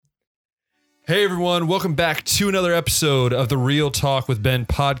Hey everyone, welcome back to another episode of the Real Talk with Ben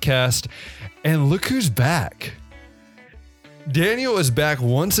podcast. And look who's back. Daniel is back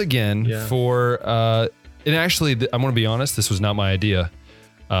once again for, and actually, I'm going to be honest, this was not my idea.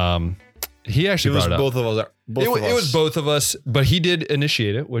 He actually brought it up. Both of us. It was both of us, but he did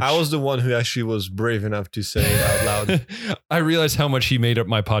initiate it. Which I was the one who actually was brave enough to say it out loud. I realized how much he made up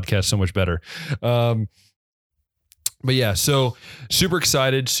my podcast so much better. But yeah, so super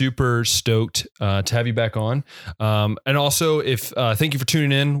excited, super stoked to have you back on. And also, if thank you for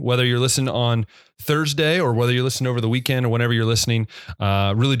tuning in, whether you're listening on Thursday or whether you're listening over the weekend or whenever you're listening,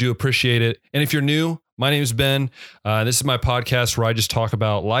 really do appreciate it. And if you're new, my name is Ben. This is my podcast where I just talk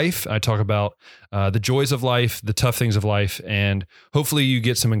about life. I talk about the joys of life, the tough things of life, and hopefully you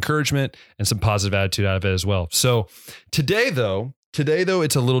get some encouragement and some positive attitude out of it as well. So today though,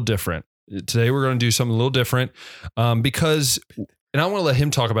 it's a little different. Today we're going to do something a little different because, and I want to let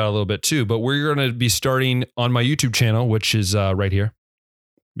him talk about it a little bit too, but we're going to be starting on my YouTube channel, which is right here.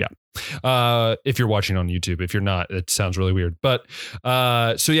 Yeah. If you're watching on YouTube, if you're not, it sounds really weird. But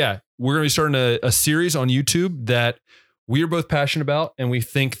so yeah, we're going to be starting a series on YouTube that we are both passionate about. And we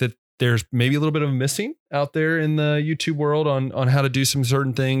think that there's maybe a little bit of missing out there in the YouTube world on how to do some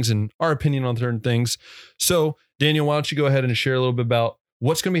certain things and our opinion on certain things. So Daniel, why don't you go ahead and share a little bit about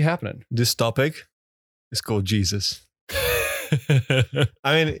what's going to be happening? This topic is called Jesus. I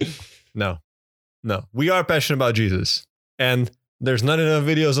mean, no. We are passionate about Jesus. And there's not enough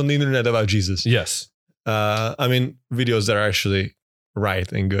videos on the internet about Jesus. Yes. I mean, videos that are actually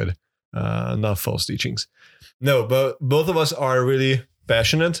right and good, not false teachings. No, but both of us are really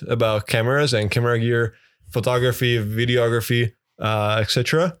passionate about cameras and camera gear, photography, videography,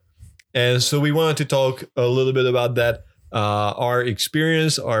 etc. And so we wanted to talk a little bit about that. Our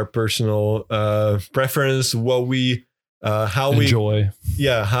experience, our personal preference, what we how enjoy.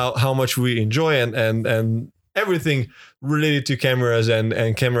 How much we enjoy and everything related to cameras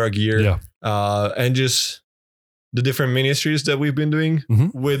and camera gear, and just the different ministries that we've been doing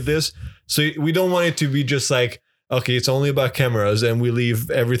with this. So we don't want it to be just like, okay, it's only about cameras and we leave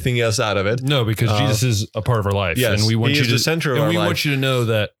everything else out of it. No, because Jesus is a part of our life. Yes, and we want he you is to the center of our life. want you to know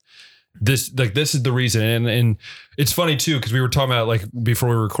that this is the reason. And it's funny too, because we were talking about, like, before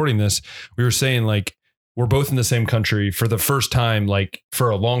we were recording this, we were saying, like, we're both in the same country for the first time, like, for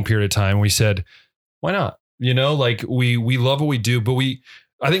a long period of time. We said, why not? You know, like, we love what we do, but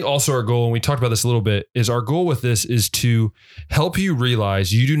I think also our goal, and we talked about this a little bit, is our goal with this is to help you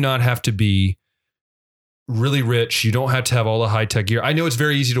realize you do not have to be really rich. You don't have to have all the high tech gear. I know it's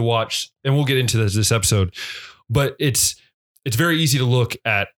very easy to watch, and we'll get into this episode, but it's very easy to look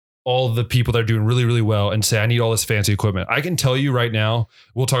at all the people that are doing really, really well and say, I need all this fancy equipment. I can tell you right now,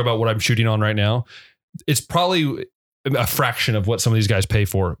 we'll talk about what I'm shooting on right now. It's probably a fraction of what some of these guys pay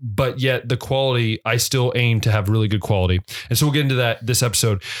for, but yet the quality, I still aim to have really good quality. And so we'll get into that this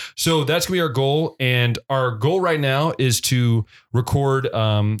episode. So that's gonna be our goal. And our goal right now is to record,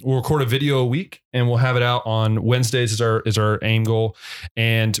 we'll record a video a week and we'll have it out on Wednesdays is our aim goal.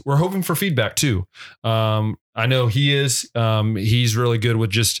 And we're hoping for feedback too. I know he is, he's really good with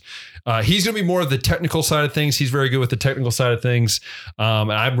just, he's going to be more of the technical side of things. He's very good with the technical side of things. And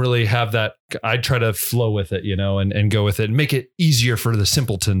I really have that. I try to flow with it, you know, and go with it and make it easier for the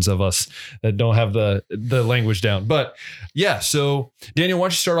simpletons of us that don't have the language down. But yeah, so Daniel, why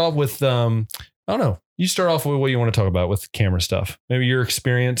don't you start off with, I don't know, you start off with what you want to talk about with camera stuff, maybe your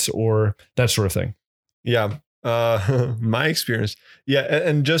experience or that sort of thing. Yeah. My experience. Yeah.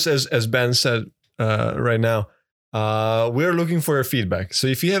 And just as Ben said, right now, we're looking for your feedback. So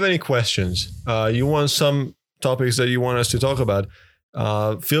if you have any questions, you want some topics that you want us to talk about,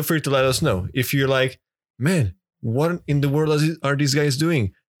 feel free to let us know. If you're like, man, what in the world are these guys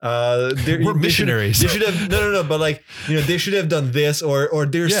doing? We're missionaries. They should have no, but, like, you know, they should have done this, or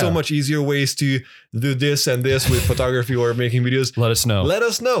there's so much easier ways to do this and this with photography or making videos. Let us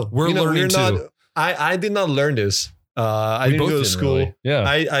know. We're learning too. Not. I did not learn this. I didn't go to school. Really. Yeah,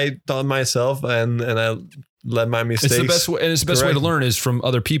 I taught myself and I let my mistakes. It's the best way, and it's the best way to learn is from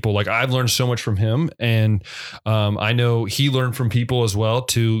other people. Like, I've learned so much from him, and I know he learned from people as well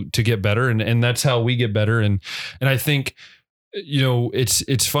to get better, and that's how we get better. And I think, you know,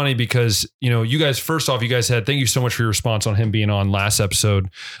 it's funny because, you know, you guys, first off, thank you so much for your response on him being on last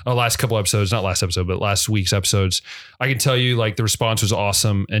couple episodes, not last episode, but last week's episodes. I can tell you, like, the response was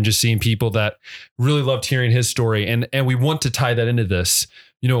awesome, and just seeing people that really loved hearing his story. And we want to tie that into this.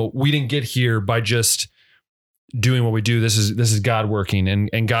 You know, we didn't get here by just doing what we do. This is God working,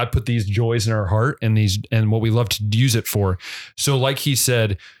 and God put these joys in our heart and what we love to use it for. So like he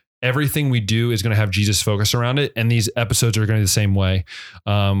said, everything we do is going to have Jesus focus around it. And these episodes are going to be the same way.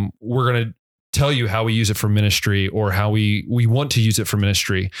 We're going to tell you how we use it for ministry or how we want to use it for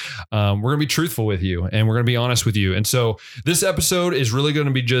ministry. We're going to be truthful with you and we're going to be honest with you. And so this episode is really going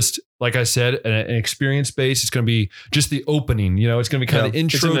to be just, like I said, an experience based. It's going to be just the opening, it's going to be kind of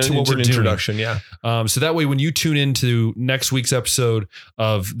intro to what we're doing. Introduction. Yeah. So that way, when you tune into next week's episode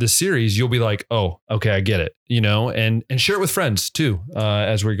of the series, you'll be like, oh, okay, I get it, and share it with friends too,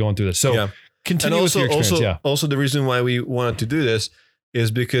 as we're going through this. So continue and with your experience. Also the reason why we wanted to do this is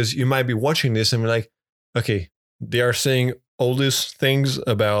because you might be watching this and we're like, okay, they are saying all these things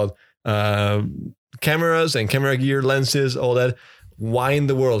about cameras and camera gear, lenses, all that. Why in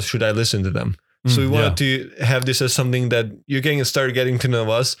the world should I listen to them? So we wanted to have this as something that you can start getting to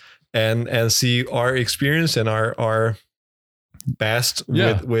know us and see our experience and our past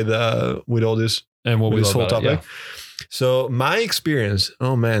with all this and what we this love whole about it, topic. So my experience,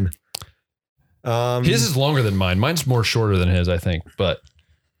 oh man. His is longer than mine. Mine's more shorter than his, I think. But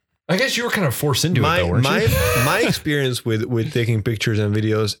I guess you were kind of forced into it, though, weren't you? My experience with taking pictures and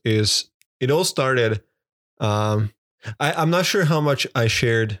videos is it all started. I'm not sure how much I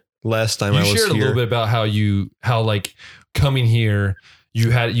shared last time I was here. You shared a little bit about how like coming here,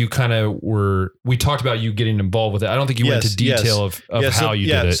 we talked about you getting involved with it. I don't think you went into detail of how you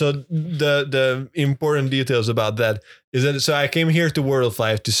did it. So the important details about that is that, so I came here to World of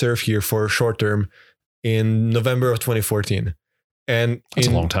Life to serve here for short term in November of 2014. And that's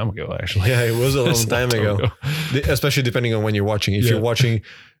a long time ago, actually. Yeah, it was a long time ago. Especially depending on when you're watching. If you're watching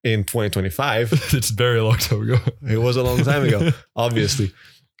in 2025, it's a very long time ago. It was a long time ago, obviously.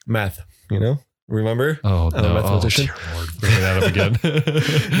 Math, remember? Oh, I'm a mathematician. Dear Lord, bring that up again.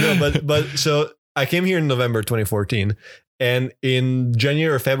 No, but so I came here in November 2014, and in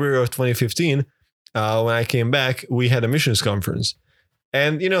January or February of 2015, when I came back, we had a missions conference.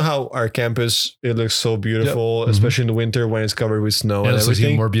 And you know how our campus, it looks so beautiful, especially in the winter when it's covered with snow and it's everything.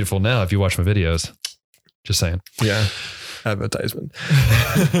 even more beautiful now if you watch my videos. Just saying. Yeah. Advertisement.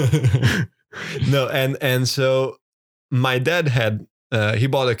 No, and so my dad had he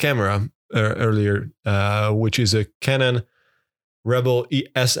bought a camera earlier, which is a Canon Rebel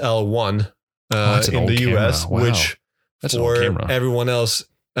SL1 in the US, which that's for everyone else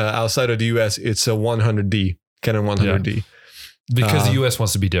outside of the US, it's a 100D, Canon 100D. Yeah. Because the US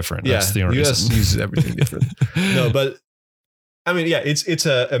wants to be different. That's the only reason. US uses everything different. No, but I mean, it's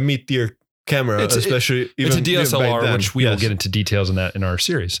a mid-tier camera, especially it's a DSLR, which we will get into details in that in our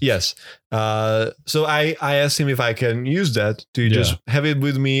series. Yes. So I asked him if I can use that to just have it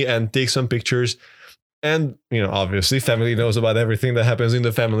with me and take some pictures. And, obviously family knows about everything that happens in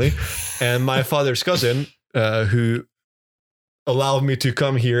the family. And my father's cousin, who allowed me to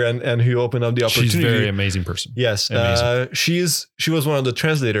come here and who opened up the opportunity. She's a very amazing person. Yes. She was one of the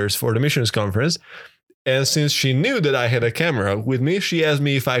translators for the missions conference. And since she knew that I had a camera with me, she asked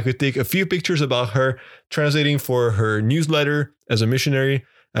me if I could take a few pictures about her translating for her newsletter as a missionary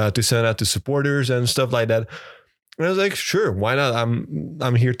to send out to supporters and stuff like that. And I was like, sure, why not?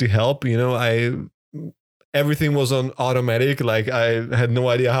 I'm here to help. Everything was on automatic. Like I had no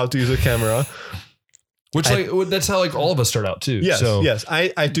idea how to use a camera. Which that's how all of us start out too. Yes, yes.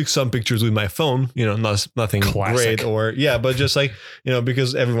 I took some pictures with my phone, nothing Classic. Great but just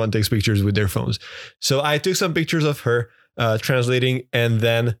because everyone takes pictures with their phones. So I took some pictures of her translating, and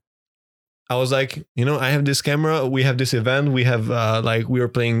then I was like, I have this camera. We have this event. We have we were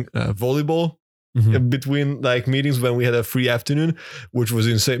playing volleyball between meetings when we had a free afternoon, which was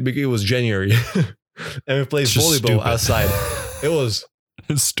insane because it was January, and we played volleyball outside. It was.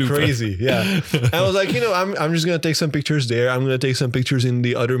 It's stupid. Crazy. Yeah. And I was like, I'm just going to take some pictures there. I'm going to take some pictures in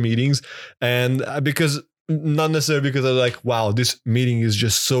the other meetings. And not necessarily because I was like, wow, this meeting is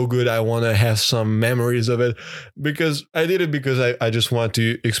just so good. I want to have some memories of it, because I did it because I just want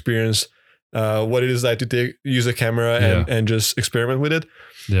to experience what it is like to use a camera and just experiment with it.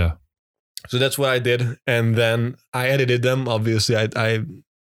 Yeah. So that's what I did. And then I edited them. Obviously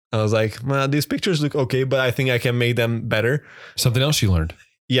I was like, well, these pictures look okay, but I think I can make them better. Something else you learned.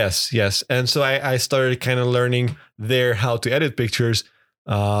 Yes. And so I started kind of learning there how to edit pictures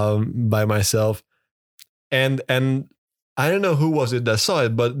by myself. And I don't know who was it that saw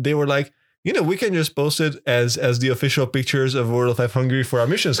it, but they were like, we can just post it as the official pictures of World of Life Hungary for our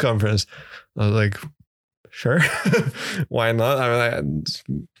missions conference. I was like, sure. Why not? I mean,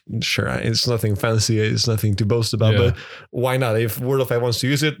 sure, it's nothing fancy, it's nothing to boast about, but why not? If World of Life wants to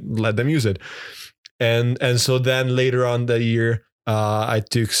use it, let them use it. And so then later on that year, I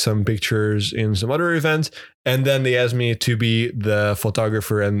took some pictures in some other events, and then they asked me to be the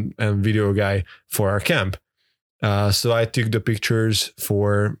photographer and video guy for our camp. So I took the pictures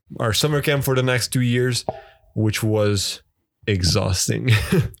for our summer camp for the next 2 years, which was exhausting.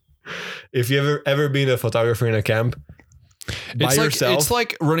 if you ever been a photographer in a camp by yourself, it's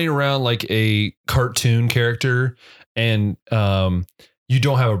like running around like a cartoon character and you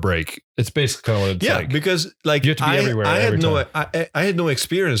don't have a break. It's basically kind of what it's like. Because like you have to be everywhere. I had no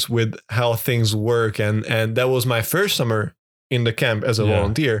experience with how things work, and that was my first summer in the camp as a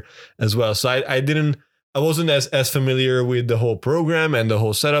volunteer as well. So I wasn't as familiar with the whole program and the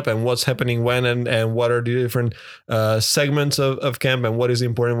whole setup and what's happening when and what are the different segments of camp and what is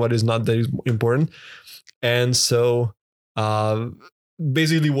important, what is not that important. And so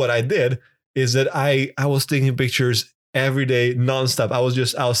basically what I did is that I was taking pictures every day nonstop. I was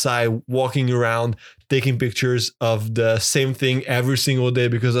just outside walking around, taking pictures of the same thing every single day,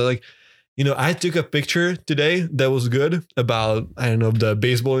 because I like, I took a picture today that was good about, I don't know, the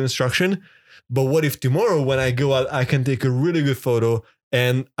baseball instruction. But what if tomorrow when I go out, I can take a really good photo,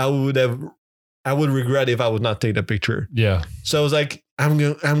 and I would regret if I would not take the picture. Yeah. So I was like, I'm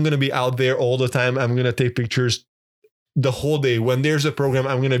gonna be out there all the time. I'm gonna take pictures the whole day. When there's a program,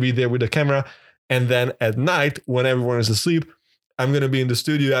 I'm gonna be there with the camera. And then at night, when everyone is asleep, I'm gonna be in the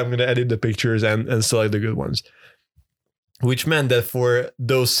studio. I'm gonna edit the pictures and select the good ones. Which meant that for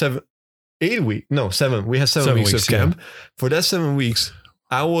those 7 weeks of camp. Yeah. For that 7 weeks,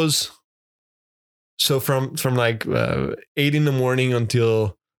 I was. So from like 8 in the morning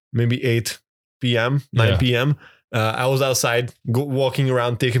until maybe 8 p.m., 9 p.m., I was outside walking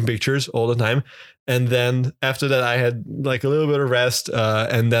around, taking pictures all the time. And then after that, I had like a little bit of rest.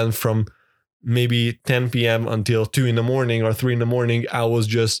 And then from maybe 10 p.m. until 2 in the morning or 3 in the morning, I was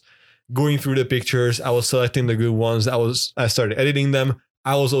just going through the pictures. I was selecting the good ones. I started editing them.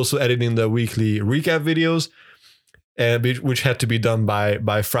 I was also editing the weekly recap videos, which had to be done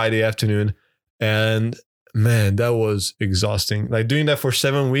by Friday afternoon. And man, that was exhausting. Like doing that for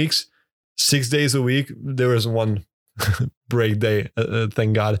 7 weeks, 6 days a week. There was one break day,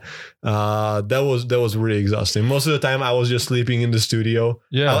 thank God. That was really exhausting. Most of the time I was just sleeping in the studio.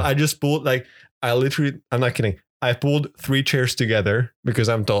 Yeah. I just pulled I'm not kidding. I pulled 3 chairs together because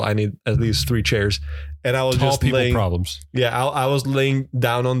I'm tall. I need at least 3 chairs. And I was tall just people laying problems. Yeah. I was laying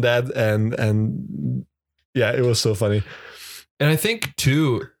down on that and yeah, it was so funny. And I think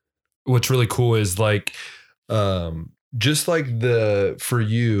too, what's really cool is like, just like for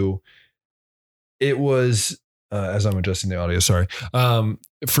you, it was, as I'm adjusting the audio, sorry.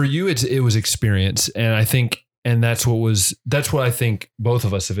 For you, it was experience. And I think, and that's what I think both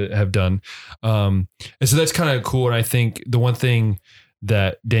of us have done. And so that's kind of cool. And I think the one thing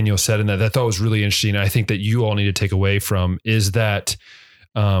that Daniel said and that I thought was really interesting, I think that you all need to take away from is that,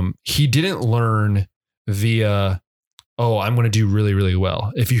 he didn't learn via, I'm going to do really, really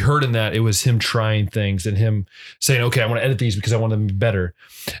well. If you heard in that, it was him trying things and him saying, okay, I want to edit these because I want them to be better.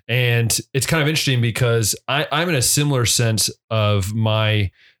 And it's kind of interesting because I'm in a similar sense of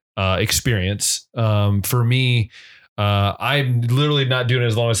my experience. For me, I'm literally not doing it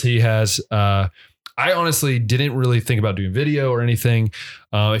as long as he has. I honestly didn't really think about doing video or anything.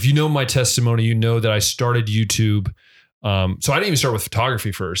 If you know my testimony, you know that I started YouTube. So I didn't even start with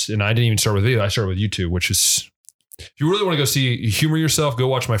photography first, and I didn't even start with video. I started with YouTube, which is, if you really want to go humor yourself, go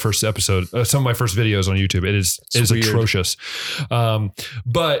watch my first episode, some of my first videos on YouTube. It is atrocious.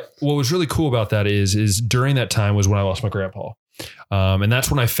 But what was really cool about that is during that time was when I lost my grandpa. And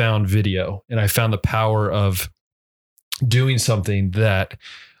that's when I found video, and I found the power of doing something that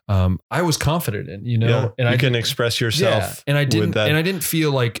I was confident in, and I can express yourself. And I didn't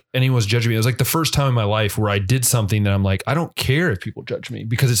feel like anyone was judging me. It was like the first time in my life where I did something that I'm like, I don't care if people judge me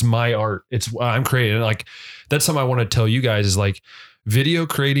because it's my art. It's what I'm creating. And like, that's something I want to tell you guys is like video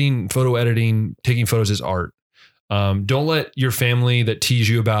creating, photo editing, taking photos is art. Don't let your family that tease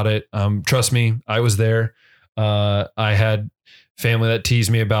you about it. Trust me, I was there. I had family that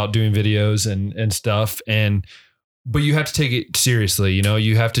teased me about doing videos and stuff. But you have to take it seriously.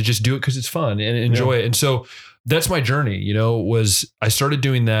 You have to just do it because it's fun and enjoy it. And so that's my journey, was I started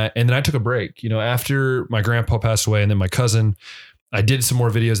doing that. And then I took a break, after my grandpa passed away and then my cousin, I did some more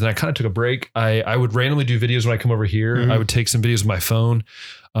videos and I kind of took a break. I would randomly do videos when I come over here. Mm-hmm. I would take some videos with my phone.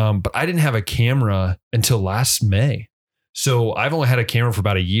 But I didn't have a camera until last May. So I've only had a camera for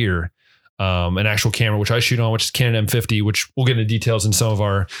about a year. An actual camera, which I shoot on, which is Canon M50, which we'll get into details in some of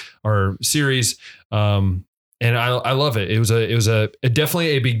our series. And I love it. It was definitely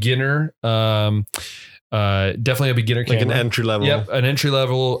a beginner, camera. Like an entry level. Yep. An entry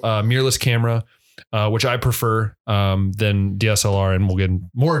level, mirrorless camera, which I prefer, than DSLR. And we'll get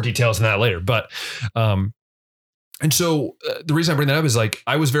more details on that later. But, and so the reason I bring that up is like,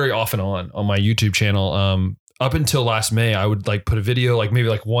 I was very off and on my YouTube channel. Up until last May, I would like put a video, like maybe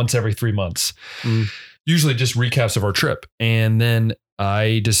like once every 3 months, usually just recaps of our trip. And then,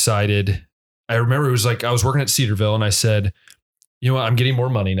 I decided, I remember it was like, I was working at Cedarville and I said, you know what, I'm getting more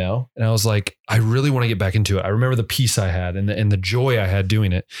money now. And I was like, I really want to get back into it. I remember the peace I had and the joy I had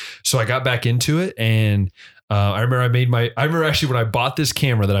doing it. So I got back into it. And I remember actually when I bought this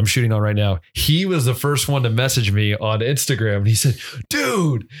camera that I'm shooting on right now, he was the first one to message me on Instagram. And he said,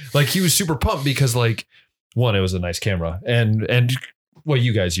 dude, like he was super pumped because like, one, it was a nice camera and what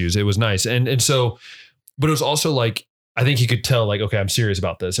you guys use, it was nice. And so, but it was also like, I think he could tell like, okay, I'm serious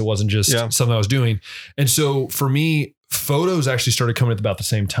about this. It wasn't just something I was doing. And so for me, photos actually started coming at about the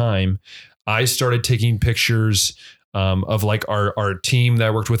same time. I started taking pictures of like our team that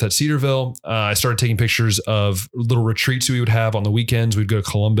I worked with at Cedarville. I started taking pictures of little retreats we would have on the weekends. We'd go to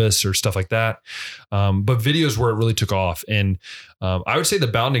Columbus or stuff like that. But videos where it really took off. And I would say the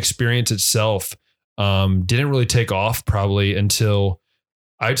Bowden experience itself didn't really take off probably until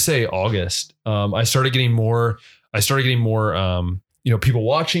I'd say August. I started getting more, people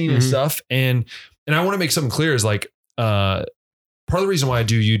watching and stuff. And I want to make something clear is like, part of the reason why I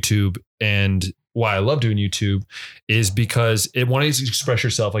do YouTube and why I love doing YouTube is because it wanting to express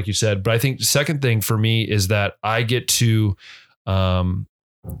yourself, like you said. But I think the second thing for me is that I get to,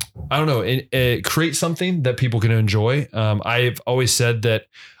 create something that people can enjoy. I've always said that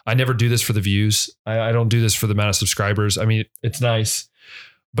I never do this for the views. I don't do this for the amount of subscribers. I mean, it's nice,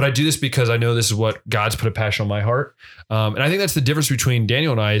 but I do this because I know this is what God's put a passion on my heart. And I think that's the difference between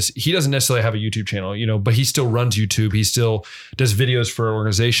Daniel and I is he doesn't necessarily have a YouTube channel, but he still runs YouTube. He still does videos for an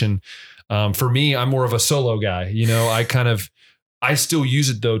organization. For me, I'm more of a solo guy. I still use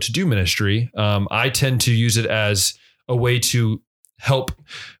it though to do ministry. I tend to use it as a way to help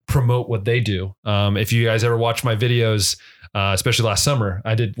promote what they do. If you guys ever watch my videos, especially last summer,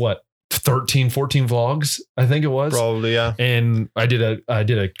 I did 13, 14 vlogs, I think it was. Probably, yeah. And I did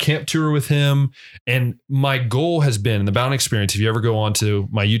a camp tour with him. And my goal has been in the Bowden experience. If you ever go onto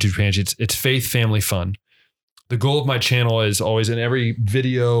my YouTube page, it's faith, family, fun. The goal of my channel is always in every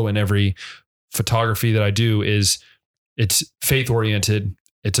video and every photography that I do is it's faith oriented.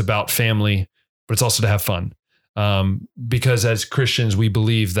 It's about family, but it's also to have fun. Because as Christians, we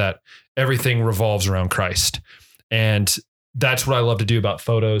believe that everything revolves around Christ. And that's what I love to do about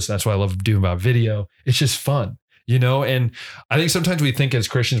photos. That's what I love to do about video. It's just fun, and I think sometimes we think as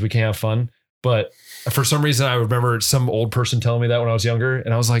Christians, we can't have fun, but for some reason, I remember some old person telling me that when I was younger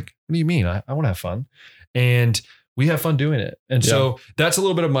and I was like, what do you mean? I want to have fun. And we have fun doing it. And so that's a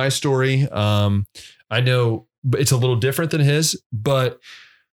little bit of my story. I know it's a little different than his, but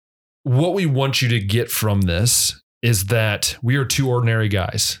what we want you to get from this is that we are two ordinary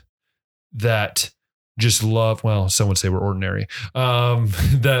guys that just love, some would say we're ordinary,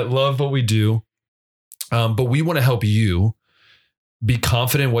 that love what we do. But we want to help you be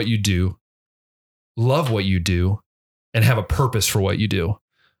confident in what you do, love what you do, and have a purpose for what you do.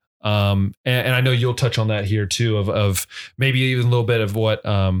 And I know you'll touch on that here too, of maybe even a little bit of what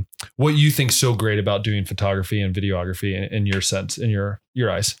you think so great about doing photography and videography in your sense, in your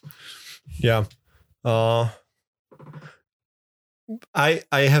eyes. Yeah. I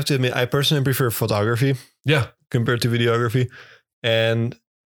have to admit, I personally prefer photography. Yeah. Compared to videography. And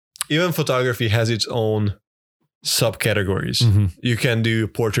even photography has its own subcategories. Mm-hmm. You can do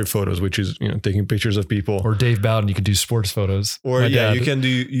portrait photos, which is, taking pictures of people. Or Dave Bowden, you can do sports photos. Or you can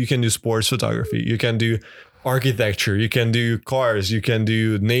do sports photography. You can do architecture. You can do cars. You can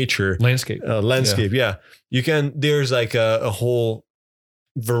do nature. Landscape. Yeah. You can, there's like a whole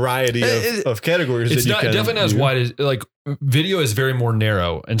variety of categories. It definitely not as wide as like video is very more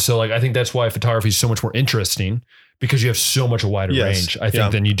narrow. And so like, I think that's why photography is so much more interesting because you have so much a wider range, I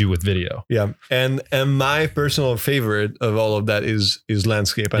think, than you do with video. Yeah. And my personal favorite of all of that is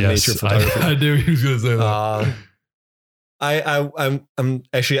landscape and nature photography. I knew he was going to say that. I'm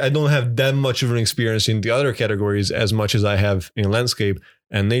actually, I don't have that much of an experience in the other categories as much as I have in landscape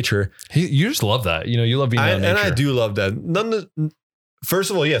and nature. You just love that. You love being in nature. And I do love that.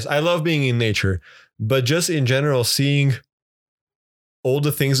 First of all, yes, I love being in nature, but just in general, seeing all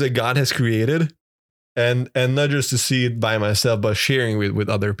the things that God has created and not just to see it by myself, but sharing with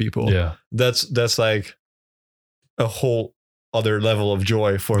other people. Yeah. That's like a whole other level of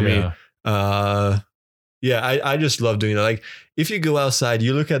joy for me. I just love doing it. Like if you go outside,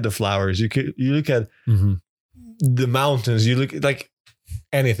 you look at the flowers, you look at the mountains, you look like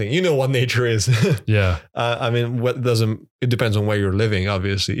anything, what nature is. Yeah. It depends on where you're living,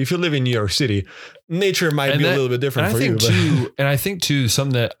 obviously. If you live in New York City, nature might be a little bit different for you. And I think too,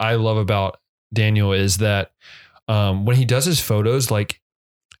 something that I love about Daniel is that when he does his photos, like,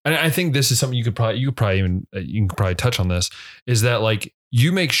 and I think this is something you can probably touch on this, is that like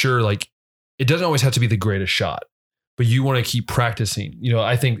you make sure like it doesn't always have to be the greatest shot, but you want to keep practicing. You know,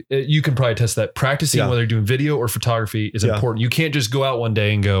 I think you can probably test that practicing, whether you're doing video or photography, is important. You can't just go out one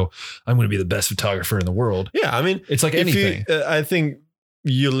day and go, I'm going to be the best photographer in the world. Yeah. I mean, it's like anything. I think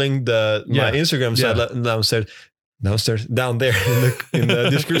you linked my Instagram site down there in the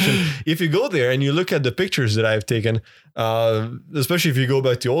description. If you go there and you look at the pictures that I've taken, especially if you go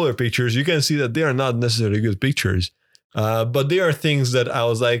back to older pictures, you can see that they are not necessarily good pictures. But they are things that I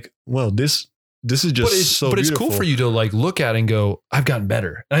was like, well, this is just so beautiful. But it's cool for you to like look at and go, I've gotten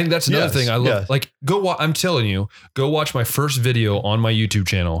better. And I think that's another thing I love. Yes. Like I'm telling you, go watch my first video on my YouTube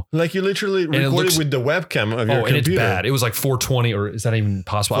channel. Like you literally recorded with the webcam of your computer. And it's bad. It was like 420, or is that even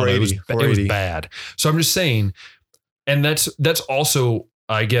possible? 480, it was bad. So I'm just saying, and that's also,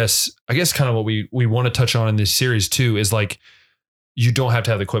 I guess kind of what we want to touch on in this series too, is like, you don't have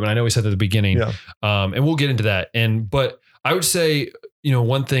to have the equipment. I know we said at the beginning, and we'll get into that. But I would say, you know,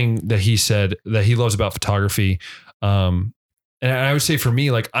 one thing that he said that he loves about photography, and I would say for me,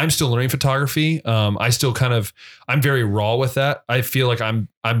 like I'm still learning photography. I still I'm very raw with that. I feel like I'm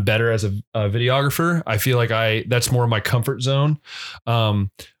better as a videographer. I feel like that's more of my comfort zone. But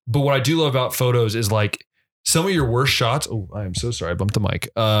what I do love about photos is like some of your worst shots. Oh, I am so sorry. I bumped the mic.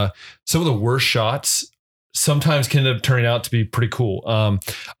 Some of the worst shots sometimes can end up turning out to be pretty cool.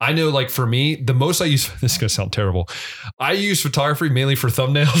 I know, like for me, the most I use, this is going to sound terrible. I use photography mainly for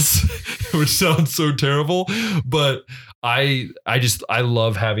thumbnails, which sounds so terrible, but I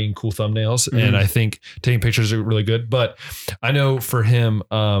love having cool thumbnails, and I think taking pictures are really good. But I know for him,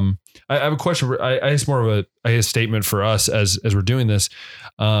 I have a question. It's more of a statement for us as we're doing this.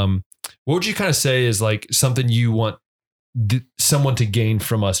 What would you kind of say is like something you want someone to gain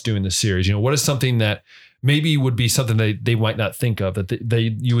from us doing this series? You know, what is something that maybe would be something they might not think of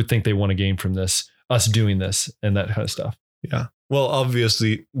that you would think they want to gain from this, us doing this and that kind of stuff? Yeah. Well,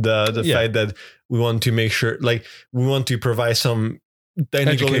 obviously the fact that we want to make sure, like we want to provide some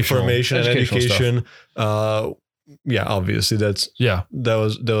technical information and education. Obviously that's a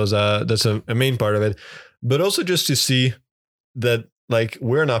main part of it, but also just to see that like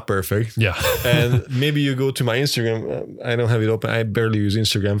we're not perfect. Yeah. And maybe you go to my Instagram. I don't have it open. I barely use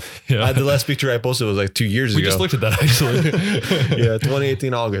Instagram. Yeah. The last picture I posted was like 2 years ago. We just looked at that actually.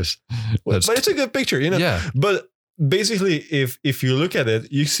 2018 August. But it's a good picture, you know? Yeah. But basically if you look at it,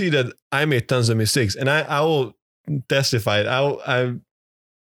 you see that I made tons of mistakes, and I will testify. The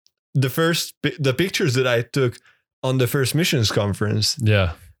pictures that I took on the first missions conference.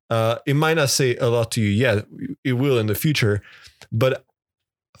 Yeah. It might not say a lot to you yet. It will in the future. But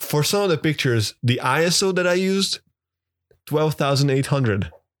for some of the pictures, the ISO that I used,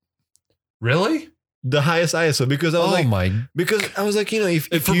 12,800. Really? The highest ISO, because I was like, you know, if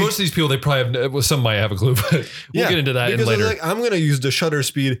for most of these people, they probably have, some might have a clue, but we'll get into that later. I was like, I'm going to use the shutter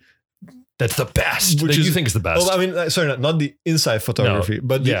speed. That's the best. Which you think is the best. Well, I mean, sorry, not the inside photography,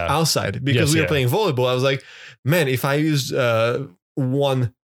 but the outside, because we were playing volleyball. I was like, man, if I used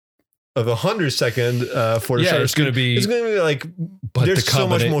one of 100 second for the shutter speed, it's going to be like, but there's so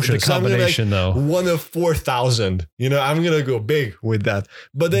much motion. The combination, though, one of 4,000. You know, I'm going to go big with that,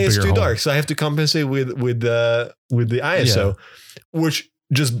 but then it's too dark, so I have to compensate with the ISO, which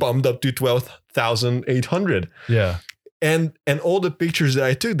just bumped up to 12,800. Yeah. And all the pictures that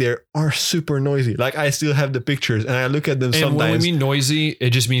I took there are super noisy. Like I still have the pictures, and I look at them sometimes. And when we mean noisy,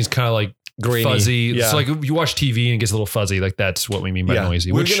 it just means kind of like grainy, fuzzy. Yeah. It's like you watch TV and it gets a little fuzzy. Like that's what we mean by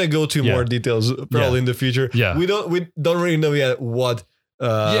noisy. We're gonna go to more details probably in the future. Yeah, we don't really know yet what.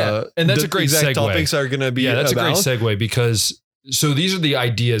 And that's a great segue. Topics are gonna be. Yeah, that's about. A great segue, because so these are the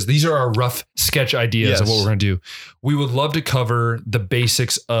ideas. These are our rough sketch ideas of what we're gonna do. We would love to cover the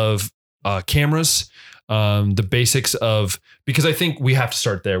basics of cameras. The basics of, because I think we have to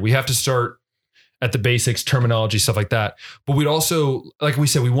start there. We have to start at the basics, terminology, stuff like that. But we'd also, like we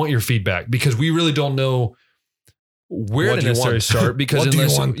said, we want your feedback, because we really don't know where to necessarily start. Because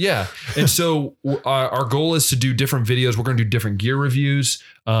and so our goal is to do different videos. We're going to do different gear reviews,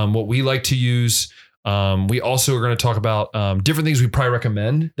 what we like to use. We also are going to talk about different things we probably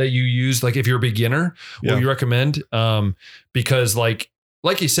recommend that you use. Like if you're a beginner, what we recommend, because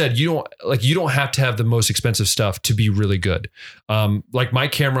like you said, you don't have to have the most expensive stuff to be really good. Like my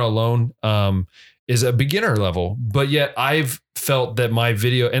camera alone is a beginner level, but yet I've felt that my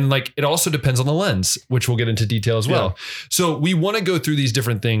video, and like it also depends on the lens, which we'll get into detail as well. So we want to go through these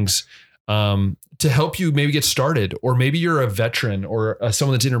different things to help you maybe get started, or maybe you're a veteran or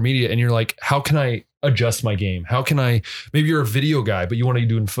someone that's intermediate and you're like, how can I adjust my game? How can maybe you're a video guy, but you want to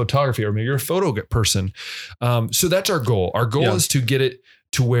do photography, or maybe you're a photo person. So that's our goal. Our goal is to get it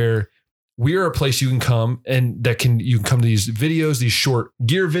to where we are a place you can come and you can come to these videos, these short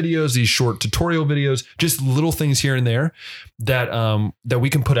gear videos, these short tutorial videos, just little things here and there that we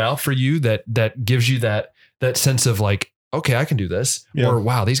can put out for you that gives you that sense of like, okay, I can do this, or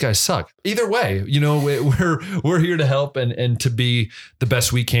wow, these guys suck. Either way, we're here to help and to be the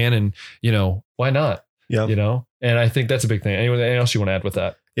best we can, and why not? Yeah, and I think that's a big thing. Anything else you want to add with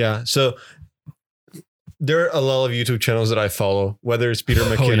that? Yeah, so there are a lot of YouTube channels that I follow, whether it's Peter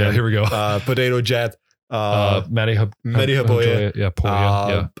McKinnon, oh, yeah, here we go. Potato Jet, Mehdi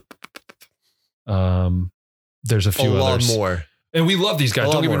Hapoya, there's a few others. A lot more. And we love these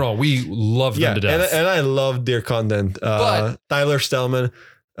guys. Don't get me wrong. We love them to death. And I love their content. Tyler Stelman.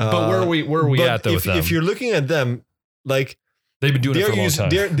 But where are we at though with them? If you're looking at them, like they've been doing it for a long time.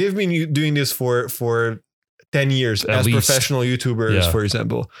 They've been doing this for 10 years as professional YouTubers, for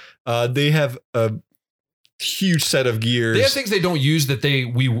example. They have a huge set of gears. They have things they don't use that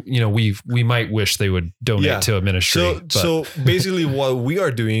we might wish they would donate to a ministry. So basically what we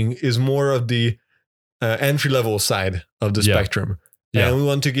are doing is more of the entry-level side of the spectrum. And we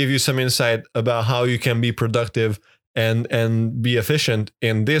want to give you some insight about how you can be productive and be efficient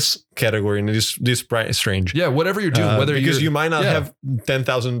in this category, in this price range. Yeah, whatever you're doing, because you might not have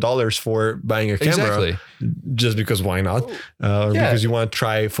 $10,000 for buying a camera, just because why not? Or because you want to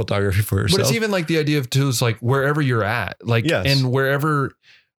try photography for yourself. But it's even like the idea of tools, like wherever you're at, like and wherever.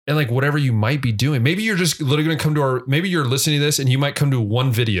 And like whatever you might be doing, maybe you're just literally going to come to maybe you're listening to this and you might come to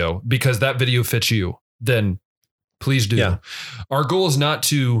one video because that video fits you. Then please do. Yeah. Our goal is not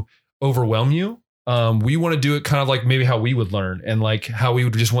to overwhelm you. We want to do it kind of like maybe how we would learn and like how we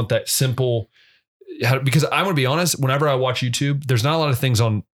would just want that simple, because I'm going to be honest, whenever I watch YouTube, there's not a lot of things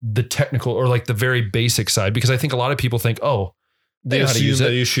on the technical or like the very basic side, because I think a lot of people think, oh, they assume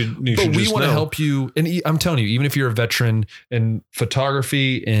that you should but we want to help you. And I'm telling you, even if you're a veteran in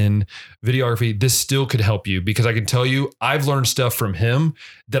photography and videography, this still could help you, because I can tell you, I've learned stuff from him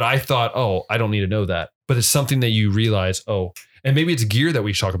that I thought, oh, I don't need to know that. But it's something that you realize, oh, and maybe it's gear that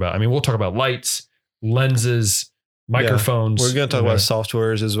we talk about. I mean, we'll talk about lights, lenses, microphones. We're going to talk about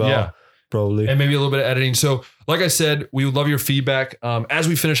softwares as well. Yeah. Probably. And maybe a little bit of editing. So like I said, we would love your feedback. As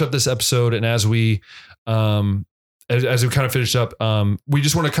we finish up this episode and as we kind of finished up, we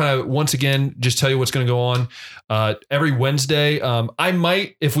just want to kind of, once again, just tell you what's going to go on every Wednesday. I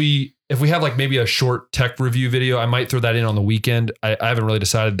might, if we have like maybe a short tech review video, I might throw that in on the weekend. I haven't really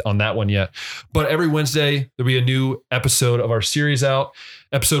decided on that one yet, but every Wednesday there'll be a new episode of our series out.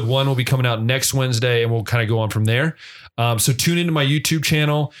 Episode 1 will be coming out next Wednesday, and we'll kind of go on from there. So tune into my YouTube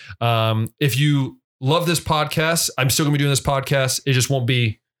channel. If you love this podcast, I'm still gonna be doing this podcast. It just won't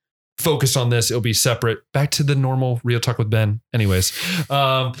be focused on this. It'll be separate. Back to the normal Real Talk with Ben. Anyways.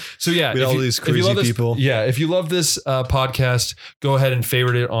 So yeah. With all these crazy people. Yeah. If you love this podcast, go ahead and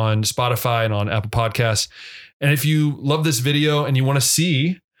favorite it on Spotify and on Apple Podcasts. And if you love this video and you want to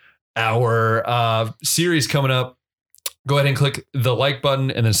see our series coming up, go ahead and click the like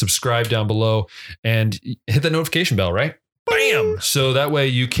button and then subscribe down below and hit that notification bell, right? Bam. So that way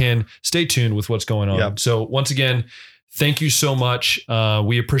you can stay tuned with what's going on. Yep. So once again, thank you so much.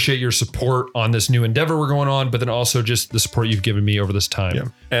 We appreciate your support on this new endeavor we're going on, but then also just the support you've given me over this time. Yeah.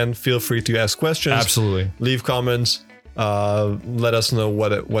 And feel free to ask questions. Absolutely. Leave comments. Let us know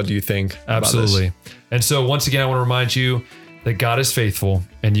what do you think. Absolutely. About this. And so once again, I want to remind you that God is faithful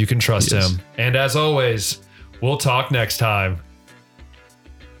and you can trust him. And as always, we'll talk next time.